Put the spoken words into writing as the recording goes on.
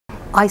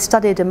I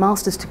studied a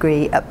master's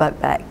degree at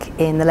Birkbeck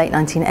in the late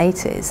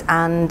 1980s,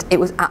 and it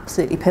was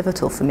absolutely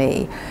pivotal for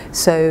me.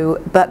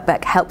 So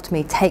Birkbeck helped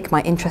me take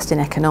my interest in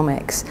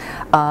economics,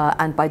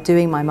 and by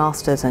doing my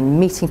master's and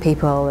meeting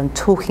people and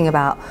talking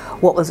about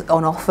what was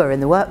on offer in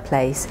the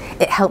workplace,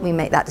 it helped me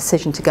make that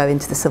decision to go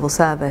into the civil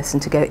service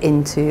and to go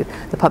into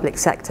the public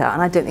sector.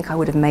 And I don't think I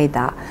would have made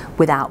that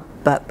without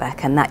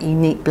Birkbeck and that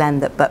unique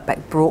blend that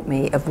Birkbeck brought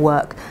me of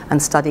work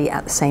and study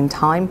at the same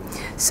time.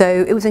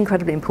 So it was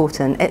incredibly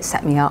important. It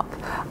set me up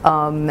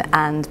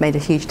and made a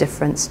huge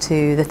difference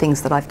to the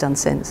things that I've done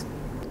since.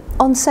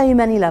 On so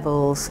many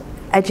levels,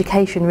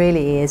 education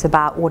really is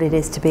about what it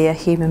is to be a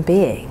human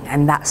being,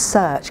 and that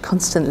search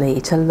constantly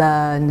to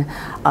learn,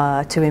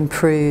 to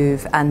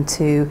improve and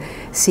to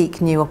seek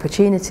new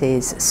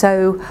opportunities.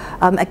 So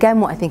again,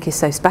 what I think is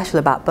so special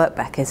about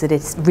Birkbeck is that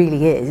it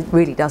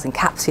really does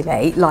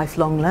encapsulate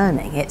lifelong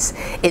learning.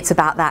 It's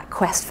about that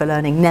quest for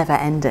learning never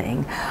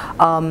ending,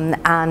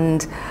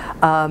 and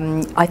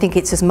I think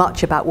it's as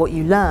much about what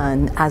you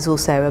learn as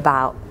also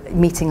about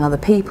meeting other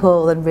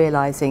people and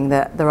realising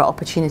that there are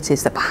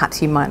opportunities that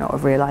perhaps you might not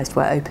have realised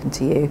were open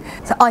to you.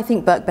 So I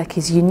think Birkbeck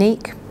is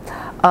unique.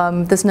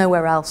 There's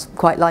nowhere else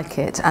quite like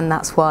it, and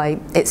that's why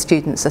its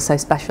students are so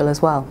special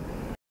as well.